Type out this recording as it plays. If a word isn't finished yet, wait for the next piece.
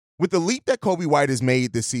with the leap that Kobe White has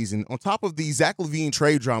made this season, on top of the Zach LaVine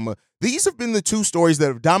trade drama, these have been the two stories that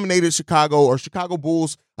have dominated Chicago or Chicago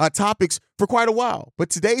Bulls topics for quite a while.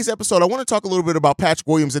 But today's episode, I want to talk a little bit about Patrick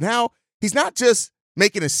Williams and how he's not just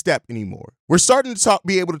making a step anymore. We're starting to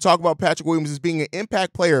be able to talk about Patrick Williams as being an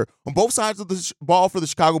impact player on both sides of the ball for the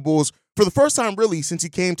Chicago Bulls for the first time, really, since he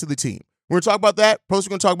came to the team. We're going to talk about that. Plus,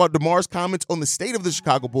 we're going to talk about DeMar's comments on the state of the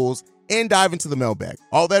Chicago Bulls and dive into the mailbag.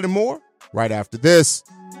 All that and more right after this.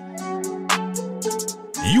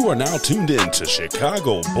 You are now tuned in to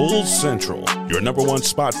Chicago Bulls Central, your number one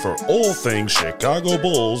spot for all things Chicago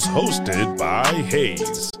Bulls, hosted by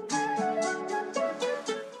Hayes.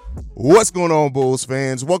 What's going on, Bulls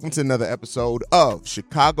fans? Welcome to another episode of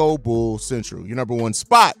Chicago Bulls Central, your number one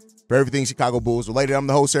spot for everything Chicago Bulls related. I'm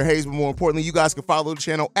the host, Sir Hayes, but more importantly, you guys can follow the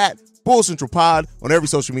channel at Bulls Central Pod on every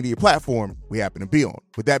social media platform we happen to be on.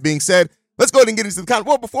 With that being said, let's go ahead and get into the content.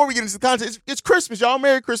 Well, before we get into the content, it's Christmas, y'all.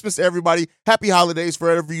 Merry Christmas to everybody. Happy holidays for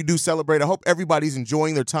whatever you do celebrate. I hope everybody's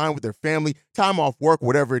enjoying their time with their family, time off work,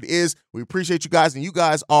 whatever it is. We appreciate you guys, and you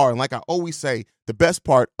guys are, and like I always say, the best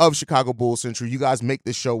part of Chicago Bulls Central. You guys make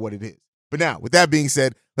this show what it is. But now, with that being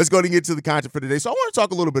said, let's go ahead and get to the content for today. So I want to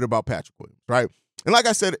talk a little bit about Patrick Williams, right? And like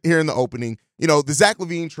I said here in the opening, you know, the Zach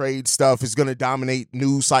LaVine trade stuff is going to dominate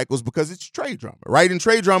news cycles because it's trade drama, right? And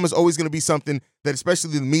trade drama is always going to be something that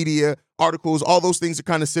especially the media, articles, all those things are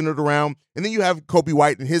kind of centered around. And then you have Kobe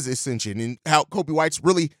White and his ascension and how Kobe White's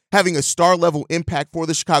really having a star-level impact for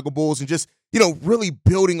the Chicago Bulls and just, you know, really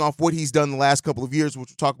building off what he's done the last couple of years,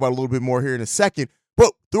 which we'll talk about a little bit more here in a second.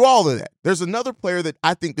 But through all of that, there's another player that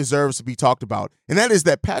I think deserves to be talked about, and that is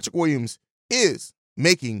that Patrick Williams is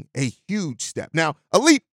making a huge step. Now, a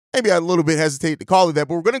leap, maybe I a little bit hesitate to call it that,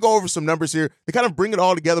 but we're going to go over some numbers here to kind of bring it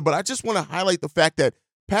all together. But I just want to highlight the fact that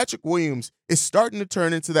Patrick Williams is starting to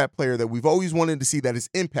turn into that player that we've always wanted to see that is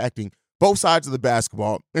impacting both sides of the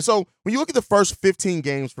basketball. And so when you look at the first 15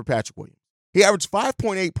 games for Patrick Williams, he averaged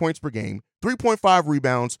 5.8 points per game, 3.5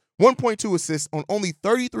 rebounds, 1.2 assists on only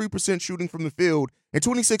 33% shooting from the field and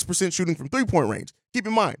 26% shooting from three-point range. Keep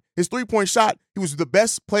in mind, his three-point shot, he was the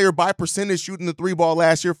best player by percentage shooting the three ball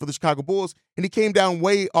last year for the Chicago Bulls, and he came down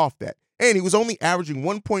way off that. And he was only averaging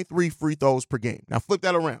 1.3 free throws per game. Now flip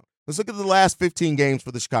that around. Let's look at the last 15 games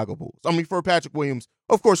for the Chicago Bulls. I mean, for Patrick Williams,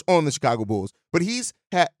 of course, on the Chicago Bulls. But he's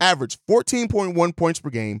averaged 14.1 points per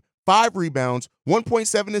game, 5 rebounds,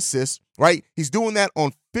 1.7 assists, right? He's doing that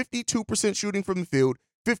on 52% shooting from the field,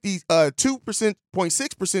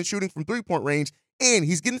 2.6% shooting from three-point range, and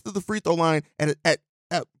he's getting to the free throw line at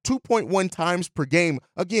 2.1 times per game.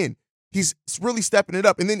 Again, he's really stepping it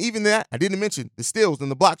up. And then even that, I didn't mention the steals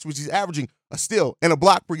and the blocks, which he's averaging a steal and a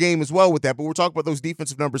block per game as well with that. But we'll talk about those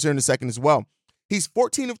defensive numbers here in a second as well. He's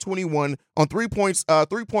 14 of 21 on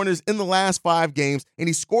three-pointers in the last 5 games, and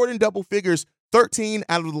he scored in double figures 13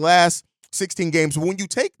 out of the last 16 games. When you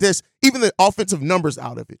take this, even the offensive numbers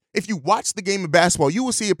out of it, if you watch the game of basketball, you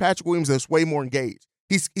will see a Patrick Williams that's way more engaged.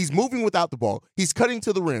 He's moving without the ball. He's cutting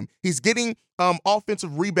to the rim. He's getting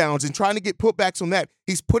offensive rebounds and trying to get putbacks on that.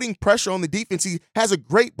 He's putting pressure on the defense. He has a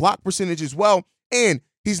great block percentage as well, and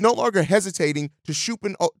he's no longer hesitating to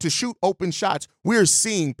shoot open shots. We're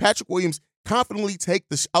seeing Patrick Williams confidently take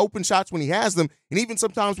the open shots when he has them, and even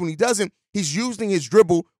sometimes when he doesn't, he's using his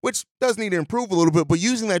dribble, which does need to improve a little bit, but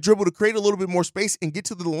using that dribble to create a little bit more space and get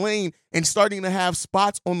to the lane and starting to have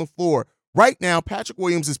spots on the floor. Right now, Patrick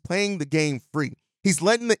Williams is playing the game free. He's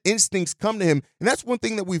letting the instincts come to him, and that's one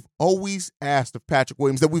thing that we've always asked of Patrick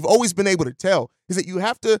Williams, that we've always been able to tell, is that you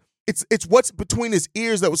have to, it's what's between his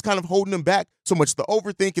ears that was kind of holding him back so much, the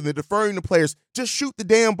overthinking, the deferring to players. Just shoot the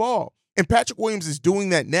damn ball. And Patrick Williams is doing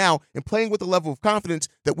that now and playing with a level of confidence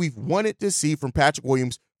that we've wanted to see from Patrick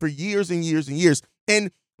Williams for years and years and years.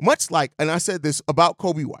 And much like, and I said this about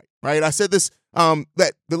Kobe White, right? I said this,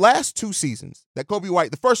 that the last 2 seasons, that Kobe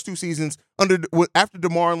White, the first 2 seasons after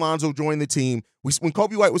DeMar and Lonzo joined the team, when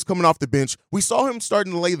Kobe White was coming off the bench, we saw him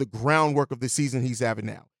starting to lay the groundwork of the season he's having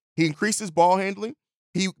now. He increased his ball handling.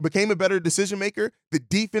 He became a better decision maker. The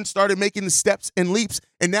defense started making the steps and leaps.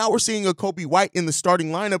 And now we're seeing a Kobe White in the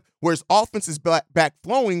starting lineup where his offense is back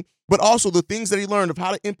flowing, but also the things that he learned of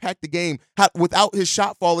how to impact the game without his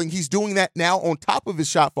shot falling. He's doing that now on top of his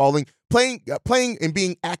shot falling, playing and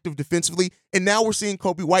being active defensively. And now we're seeing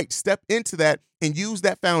Kobe White step into that and use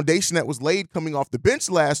that foundation that was laid coming off the bench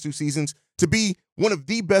the last 2 seasons to be one of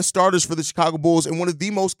the best starters for the Chicago Bulls and one of the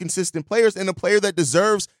most consistent players, and a player that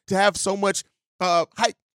deserves to have so much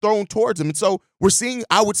hype thrown towards him. And so we're seeing,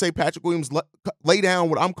 I would say, Patrick Williams lay down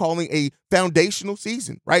what I'm calling a foundational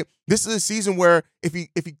season, right? This is a season where if he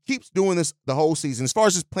keeps doing this the whole season, as far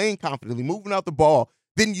as just playing confidently, moving out the ball,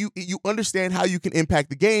 then you understand how you can impact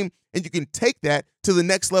the game, and you can take that to the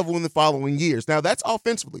next level in the following years. Now, that's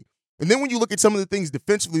offensively. And then when you look at some of the things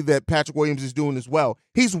defensively that Patrick Williams is doing as well,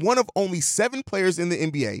 he's one of only 7 players in the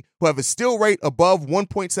NBA who have a steal rate above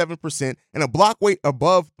 1.7% and a block rate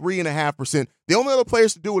above 3.5%. The only other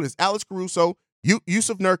players to do it is Alex Caruso,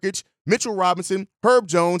 Yusuf Nurkic, Mitchell Robinson, Herb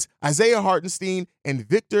Jones, Isaiah Hartenstein, and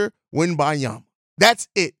Victor Wembanyama. That's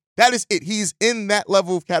it. That is it. He's in that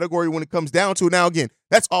level of category when it comes down to it. Now, again,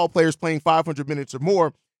 that's all players playing 500 minutes or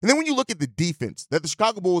more. And then when you look at the defense that the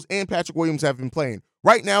Chicago Bulls and Patrick Williams have been playing,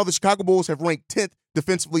 right now the Chicago Bulls have ranked 10th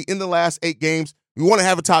defensively in the last 8 games. We want to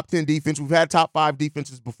have a top 10 defense. We've had top 5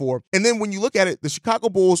 defenses before. And then when you look at it, the Chicago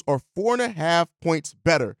Bulls are 4.5 points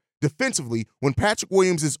better defensively when Patrick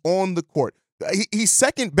Williams is on the court. He's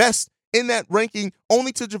second best in that ranking,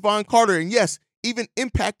 only to Javon Carter. And yes, even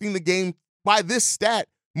impacting the game by this stat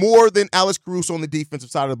more than Alex Caruso on the defensive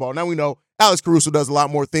side of the ball. Now we know Alex Caruso does a lot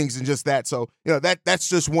more things than just that. So, that's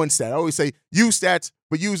just one stat. I always say use stats,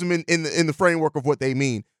 but use them in the framework of what they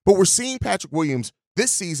mean. But we're seeing Patrick Williams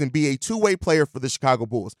this season be a two-way player for the Chicago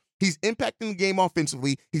Bulls. He's impacting the game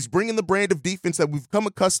offensively. He's bringing the brand of defense that we've come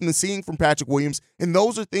accustomed to seeing from Patrick Williams. And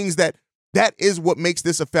those are things that is what makes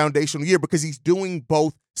this a foundational year, because he's doing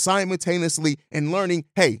both simultaneously and learning,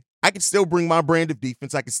 hey, I can still bring my brand of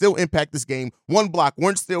defense. I can still impact this game. 1 block,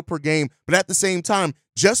 1 steal per game. But at the same time,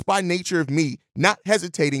 just by nature of me not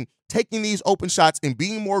hesitating, taking these open shots and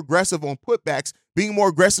being more aggressive on putbacks, being more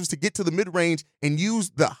aggressive to get to the mid-range and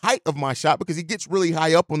use the height of my shot, because he gets really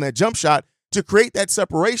high up on that jump shot, to create that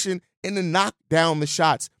separation and to knock down the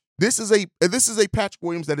shots. This is a Patrick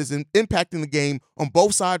Williams that is impacting the game on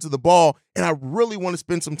both sides of the ball, and I really want to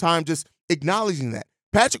spend some time just acknowledging that.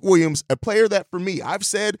 Patrick Williams, a player that for me, I've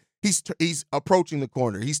said he's approaching the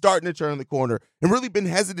corner. He's starting to turn the corner, and really been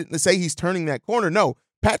hesitant to say he's turning that corner. No,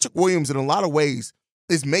 Patrick Williams in a lot of ways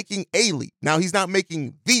is making a leap. Now, he's not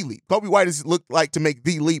making the leap. Kobe White has looked like to make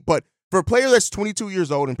the leap, but for a player that's 22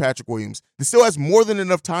 years old and Patrick Williams, that still has more than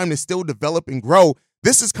enough time to still develop and grow,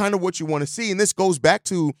 this is kind of what you want to see. And this goes back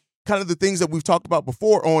to kind of the things that we've talked about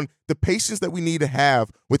before on the patience that we need to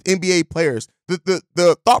have with NBA players.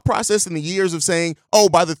 The thought process in the years of saying, oh,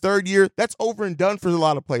 by the 3rd year, that's over and done for a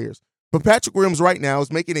lot of players. But Patrick Williams right now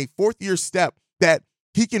is making a 4th-year step that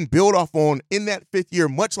he can build off on in that 5th year,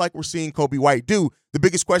 much like we're seeing Kobe White do. The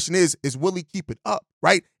biggest question is will he keep it up,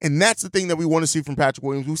 right? And that's the thing that we want to see from Patrick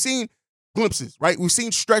Williams. We've seen glimpses, right? We've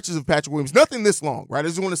seen stretches of Patrick Williams. Nothing this long, right? I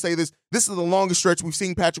just want to say this. This is the longest stretch we've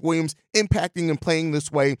seen Patrick Williams impacting and playing this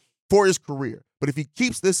way for his career. But if he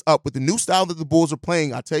keeps this up with the new style that the Bulls are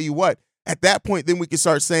playing, I'll tell you what, at that point, then we can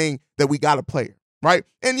start saying that we got a player, right?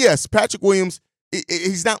 And yes, Patrick Williams,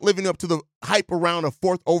 he's not living up to the hype around a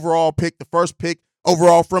 4th overall pick, the 1st pick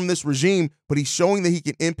overall from this regime, but he's showing that he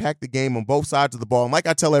can impact the game on both sides of the ball. And like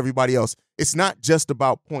I tell everybody else, it's not just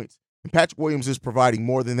about points. And Patrick Williams is providing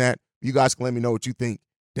more than that. You guys can let me know what you think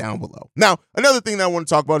down below. Now, another thing that I want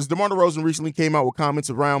to talk about is DeMar DeRozan recently came out with comments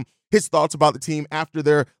around his thoughts about the team after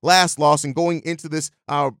their last loss and going into this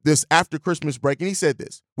after Christmas break. And he said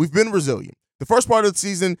this: we've been resilient. The first part of the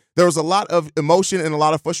season, there was a lot of emotion and a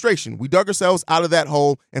lot of frustration. We dug ourselves out of that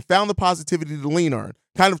hole and found the positivity to lean on,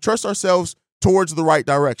 kind of trust ourselves towards the right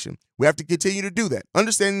direction. We have to continue to do that,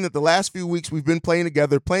 understanding that the last few weeks we've been playing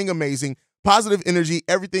together, playing amazing, positive energy,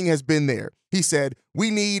 everything has been there. He said, we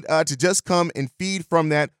need to just come and feed from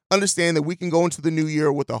that, understand that we can go into the new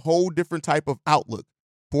year with a whole different type of outlook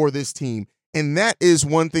for this team. And that is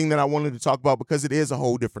one thing that I wanted to talk about, because it is a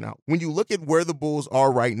whole different outlook. When you look at where the Bulls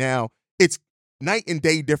are right now, it's night and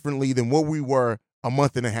day differently than what we were a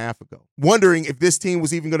month and a half ago. Wondering if this team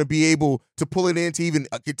was even going to be able to pull it in to even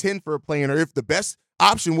contend for a play-in, or if the best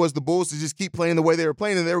option was the Bulls to just keep playing the way they were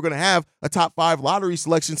playing and they were going to have a top 5 lottery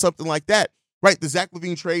selection, something like that. Right, the Zach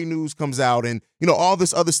LaVine trade news comes out, and all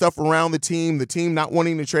this other stuff around the team not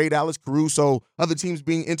wanting to trade Alex Caruso, other teams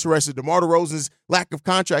being interested, DeMar DeRozan's lack of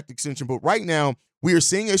contract extension. But right now, we are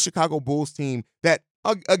seeing a Chicago Bulls team that,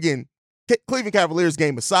 again, Cleveland Cavaliers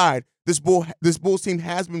game aside, this Bulls team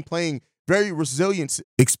has been playing very resilient.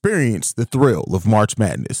 Experience the thrill of March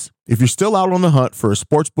Madness. If you're still out on the hunt for a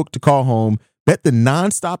sports book to call home, bet the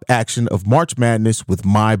nonstop action of March Madness with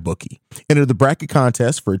MyBookie. Enter the bracket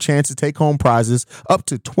contest for a chance to take home prizes up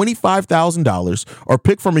to $25,000, or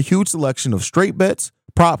pick from a huge selection of straight bets,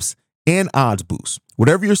 props, and odds boosts.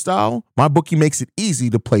 Whatever your style, MyBookie makes it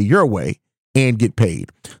easy to play your way and get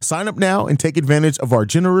paid. Sign up now and take advantage of our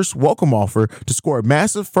generous welcome offer to score a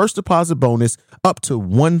massive first deposit bonus up to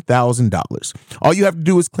 $1,000. All you have to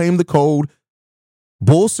do is claim the code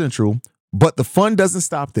BULLCENTRAL. But the fun doesn't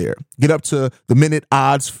stop there. Get up to the minute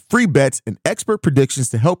odds, free bets, and expert predictions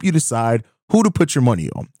to help you decide who to put your money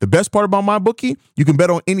on. The best part about MyBookie, you can bet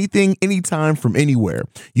on anything, anytime, from anywhere.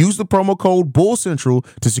 Use the promo code BULLCENTRAL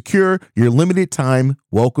to secure your limited time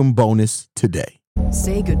welcome bonus today.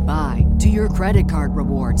 Say goodbye to your credit card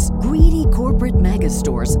rewards. Greedy corporate mega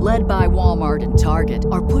stores, led by Walmart and Target,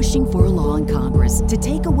 are pushing for a law in Congress to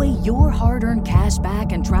take away your hard-earned cash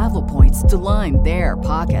back and travel points to line their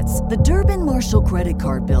pockets. The Durbin-Marshall credit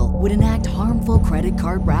card bill would enact harmful credit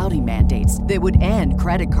card routing mandates that would end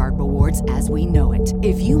credit card rewards as we know it.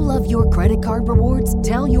 If you love your credit card rewards,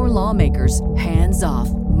 tell your lawmakers, hands off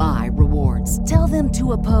my rewards. Tell them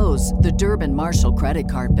to oppose the Durbin-Marshall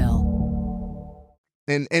credit card bill.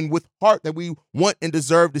 And with heart that we want and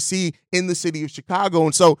deserve to see in the city of Chicago.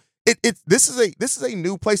 And so this is a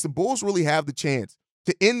new place. The Bulls really have the chance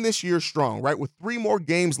to end this year strong, right? With 3 more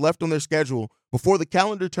games left on their schedule before the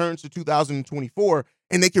calendar turns to 2024,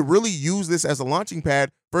 and they can really use this as a launching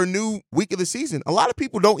pad for a new week of the season. A lot of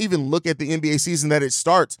people don't even look at the NBA season that it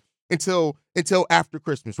starts until after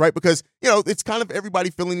Christmas, right? Because, it's kind of everybody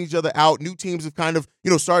filling each other out. New teams have kind of,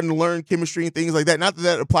 starting to learn chemistry and things like that. Not that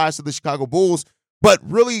that applies to the Chicago Bulls, but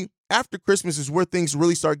really, after Christmas is where things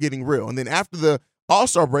really start getting real. And then after the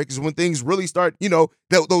All-Star break is when things really start,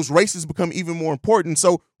 those races become even more important.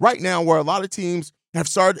 So right now, where a lot of teams have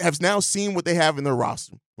now seen what they have in their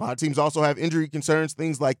roster. A lot of teams also have injury concerns,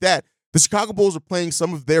 things like that. The Chicago Bulls are playing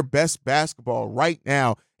some of their best basketball right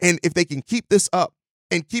now. And if they can keep this up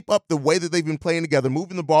and keep up the way that they've been playing together,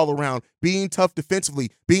 moving the ball around, being tough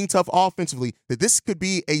defensively, being tough offensively, that this could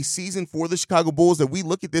be a season for the Chicago Bulls that we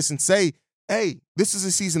look at this and say, hey, this is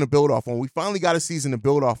a season to build off on. We finally got a season to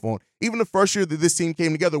build off on. Even the first year that this team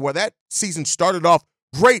came together, where that season started off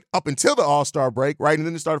great up until the All-Star break, right? And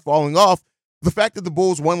then it started falling off. The fact that the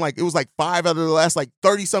Bulls won, it was 5 out of the last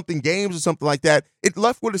 30-something games or something like that, it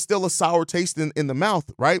left with still a sour taste in the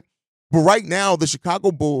mouth, right? But right now, the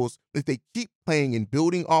Chicago Bulls, if they keep playing and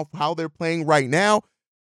building off how they're playing right now,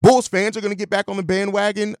 Bulls fans are going to get back on the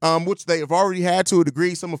bandwagon, which they have already had to a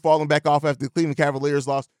degree. Some have fallen back off after the Cleveland Cavaliers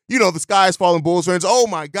lost. The sky is falling, Bulls fans. Oh,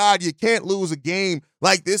 my God, you can't lose a game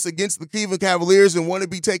like this against the Cleveland Cavaliers and want to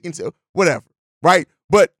be taken to whatever, right?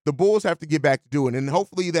 But the Bulls have to get back to doing it. And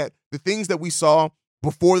hopefully that the things that we saw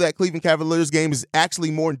before that Cleveland Cavaliers game is actually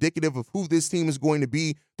more indicative of who this team is going to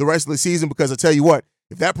be the rest of the season, because I tell you what,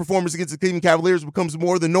 if that performance against the Cleveland Cavaliers becomes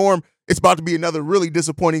more the norm, it's about to be another really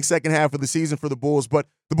disappointing second half of the season for the Bulls. But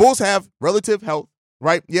the Bulls have relative health,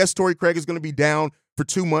 right? Yes, Torrey Craig is going to be down for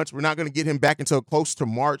 2 months. We're not going to get him back until close to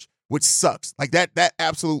March, which sucks. That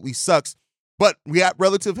absolutely sucks. But we have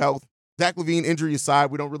relative health. Zach LaVine injury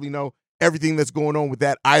aside, we don't really know everything that's going on with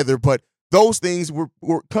that either. But those things,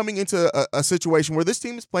 we're coming into a situation where this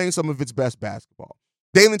team is playing some of its best basketball.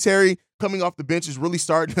 Dalen Terry coming off the bench is really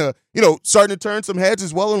starting to turn some heads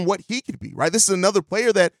as well on what he could be, right? This is another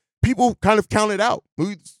player that people kind of counted out.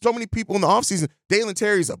 So many people in the offseason, Dalen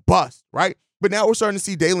Terry's a bust, right? But now we're starting to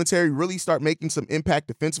see Dalen Terry really start making some impact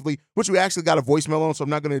defensively, which we actually got a voicemail on, so I'm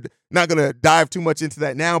not gonna dive too much into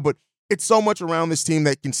that now. But it's so much around this team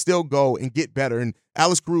that can still go and get better. And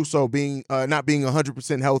Alex Caruso not being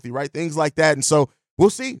 100% healthy, right? Things like that. And so we'll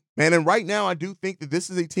see, man. And right now, I do think that this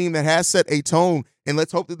is a team that has set a tone, and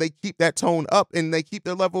let's hope that they keep that tone up and they keep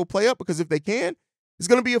their level of play up, because if they can, it's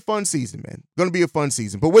going to be a fun season, man. Going to be a fun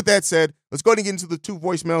season. But with that said, let's go ahead and get into the 2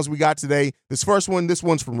 voicemails we got today. This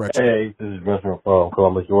one's from Retro. Hey, this is Retro from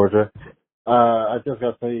Columbus, Georgia. I just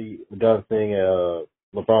got to say, the thing,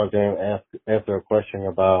 LeBron James answered a question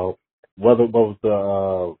about what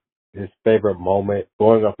was his favorite moment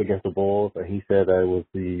going up against the Bulls, and he said that it was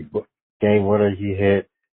the game winner he hit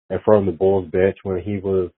and from the Bulls bench when he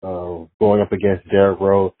was going up against Derrick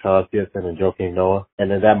Rose, Taj Gibson, and Joakim Noah.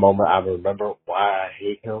 And in that moment, I remember why I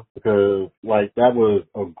hate him, because that was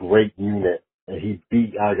a great unit, and he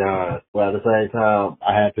beat our guys. But at the same time,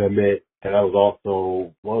 I had to admit that was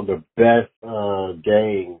also one of the best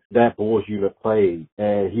games that Bulls unit played,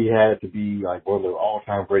 and he had to be one of the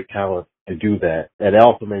all-time great talents to do that. And it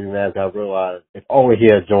also made me mad, because I realized if only he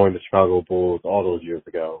had joined the Chicago Bulls all those years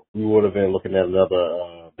ago, we would have been looking at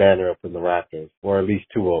another banner up in the Raptors, or at least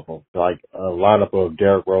 2 of them. A lineup of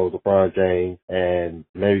Derrick Rose, LeBron James, and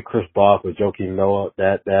maybe Chris Bosh with Joakim Noah.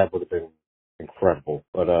 That would have been incredible.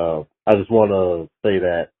 But I just want to say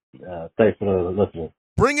that. Thanks for listening.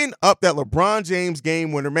 Bringing up that LeBron James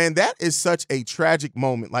game winner, man, that is such a tragic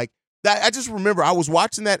moment. I just remember I was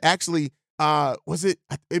watching that actually.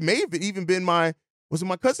 It may have even been my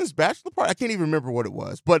cousin's bachelor party? I can't even remember what it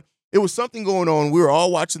was, but it was something going on. We were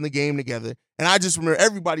all watching the game together, and I just remember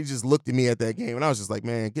everybody just looked at me at that game, and I was just like,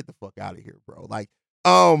 man, get the fuck out of here, bro.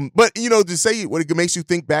 But to say what it makes you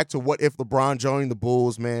think back to what if LeBron joined the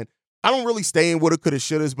Bulls, man. I don't really stay in woulda, coulda,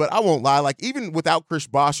 shouldas, but I won't lie. Like, even without Chris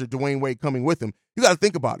Bosh or Dwayne Wade coming with him, you got to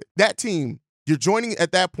think about it. That team, you're joining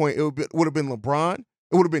at that point, it would have been LeBron.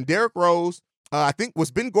 It would have been Derrick Rose. I think,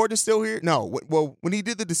 was Ben Gordon still here? No. Well, when he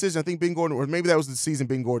did the decision, I think Ben Gordon, or maybe that was the season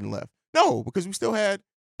Ben Gordon left. No, because we still had,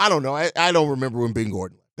 I don't know. I don't remember when Ben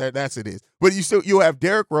Gordon left. That's it is. But you'll have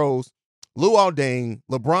Derrick Rose, Luol Deng,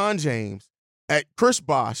 LeBron James, at Chris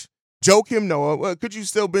Bosh, Joakim Noah. Well, could you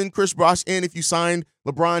still bring Chris Bosh in if you signed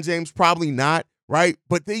LeBron James? Probably not, right?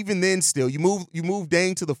 But even then, still, you move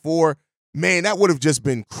Deng to the 4. Man, that would have just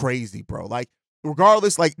been crazy, bro. Like,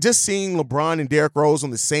 regardless, like, just seeing LeBron and Derrick Rose on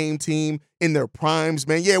the same team in their primes,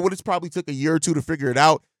 man, yeah, it would have probably took a year or two to figure it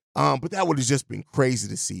out. But that would have just been crazy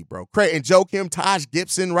to see, bro. And Joakim, Taj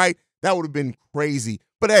Gibson, right? That would have been crazy.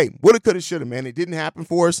 But hey, woulda, coulda, shoulda, man. It didn't happen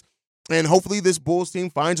for us. And hopefully this Bulls team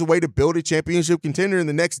finds a way to build a championship contender in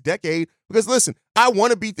the next decade. Because listen, I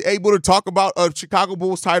want to be able to talk about a Chicago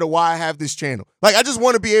Bulls title while I have this channel. Like, I just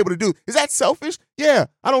want to be able to do. Is that selfish? Yeah,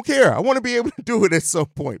 I don't care. I want to be able to do it at some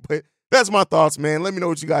point. But that's my thoughts, man. Let me know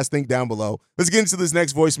what you guys think down below. Let's get into this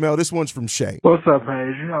next voicemail. This one's from Shay. What's up,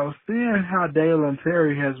 Paige? Seeing how Dalen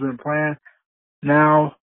Terry has been playing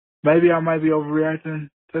now, maybe I might be overreacting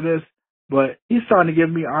to this, but he's starting to give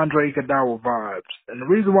me Andre Iguodala vibes. And the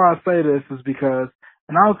reason why I say this is because,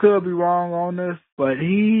 and I could be wrong on this, but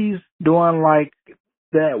he's doing like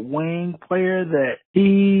that wing player that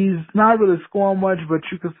he's not really scoring much, but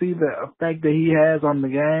you can see the effect that he has on the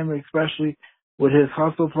game, especially with his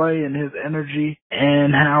hustle play and his energy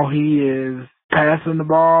and how he is passing the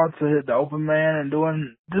ball to hit the open man and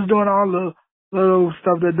doing all the little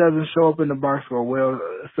stuff that doesn't show up in the box score. Well,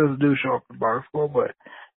 it says do show up in the box score, but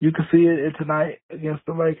you can see it tonight against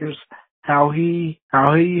the Lakers, how he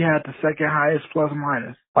had the second highest plus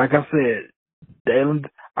minus. Like I said, Dalen,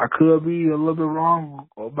 I could be a little bit wrong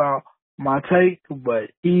about my take, but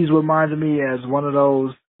he's reminded me as one of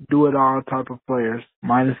those do-it-all type of players,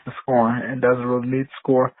 minus the scoring, and doesn't really need to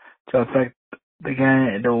score to affect the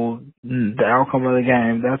game, the outcome of the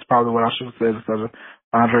game. That's probably what I should have said instead of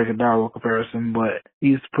Andre Iguodala comparison, but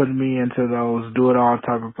he's putting me into those do-it-all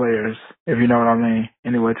type of players, if you know what I mean.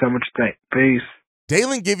 Anyway, tell me what you think. Peace.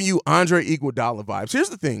 Dalen giving you Andre Iguodala vibes. Here's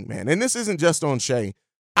the thing, man, and this isn't just on Shea.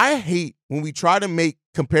 I hate when we try to make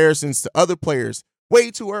comparisons to other players way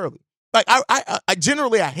too early. Like, I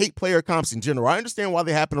generally hate player comps in general. I understand why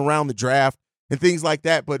they happen around the draft and things like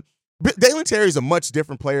that, but Dalen Terry is a much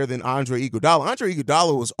different player than Andre Iguodala. Andre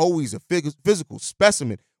Iguodala was always a physical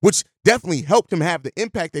specimen, which definitely helped him have the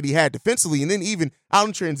impact that he had defensively, and then even out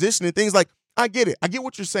in transition and things like, I get it. I get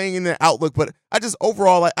what you're saying in that outlook, but I just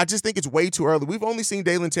overall, I just think it's way too early. We've only seen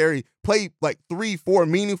Dalen Terry play like 3-4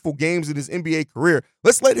 meaningful games in his NBA career.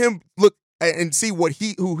 Let's let him look and see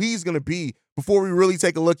who he's going to be before we really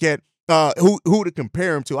take a look at who to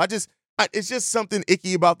compare him to. It's just something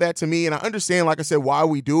icky about that to me, and I understand, like I said, why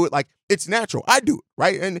we do it. Like, it's natural. I do it,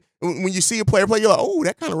 right? And when you see a player play, you're like, oh,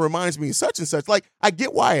 that kind of reminds me of such and such. Like, I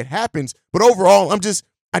get why it happens, but overall,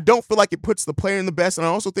 I don't feel like it puts the player in the best, and I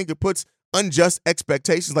also think it puts unjust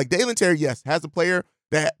expectations. Like, Dalen Terry, yes, has a player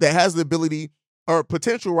that has the ability or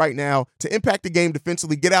potential right now to impact the game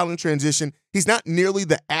defensively, get out in transition. He's not nearly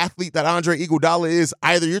the athlete that Andre Iguodala is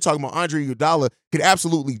either. You're talking about Andre Iguodala could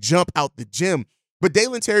absolutely jump out the gym. But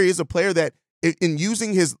Dalen Terry is a player that, in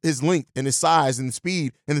using his length and his size and the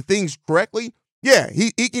speed and the things correctly, yeah,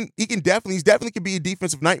 he definitely can be a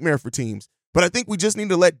defensive nightmare for teams. But I think we just need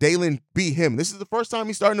to let Dalen be him. This is the first time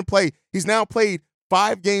he's starting to play. He's now played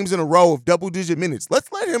 5 games in a row of double-digit minutes.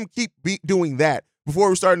 Let's let him keep doing that before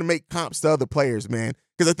we're starting to make comps to other players, man.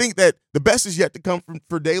 Because I think that the best is yet to come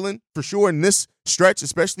for Dalen, for sure, in this stretch,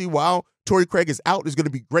 especially while Torrey Craig is out, is going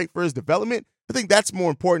to be great for his development. I think that's more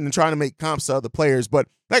important than trying to make comps to other players. But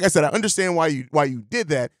like I said, I understand why you did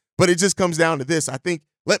that, but it just comes down to this. I think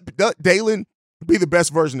let Dalen be the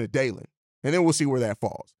best version of Dalen, and then we'll see where that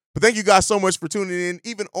falls. But thank you guys so much for tuning in,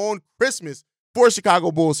 even on Christmas, for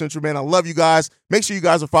Chicago Bulls Central, man. I love you guys. Make sure you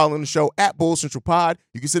guys are following the show at Bulls Central Pod.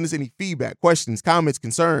 You can send us any feedback, questions, comments,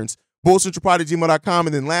 concerns, bullcentralpod@gmail.com.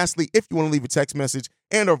 And then lastly, if you want to leave a text message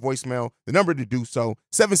and or voicemail, the number to do so,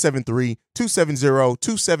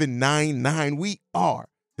 773-270-2799. We are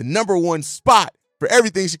the #1 spot for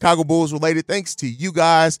everything Chicago Bulls related, thanks to you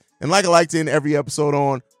guys. And like I like to end every episode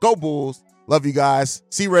on, go Bulls. Love you guys.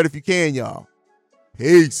 See red if you can, y'all.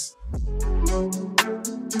 Peace.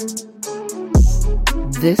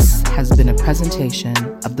 This has been a presentation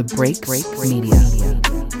of the Break Media.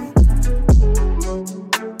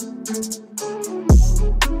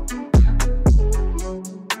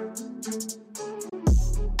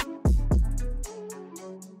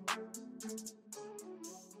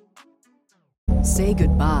 say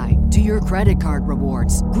goodbye to your credit card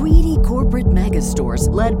rewards. Greedy corporate mega stores,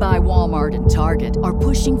 led by Walmart and Target, are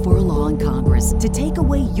pushing for a law in Congress to take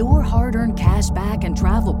away your hard-earned cash back and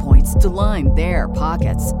travel points to line their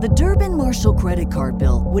pockets. The Durbin-Marshall credit card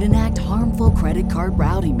bill would enact harmful credit card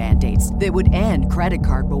routing mandates that would end credit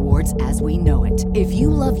card rewards as we know it. If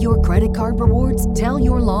you love your credit card rewards, tell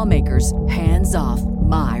your lawmakers, hands off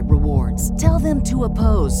my rewards. Tell them to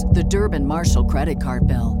oppose the Durbin-Marshall credit card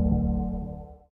bill.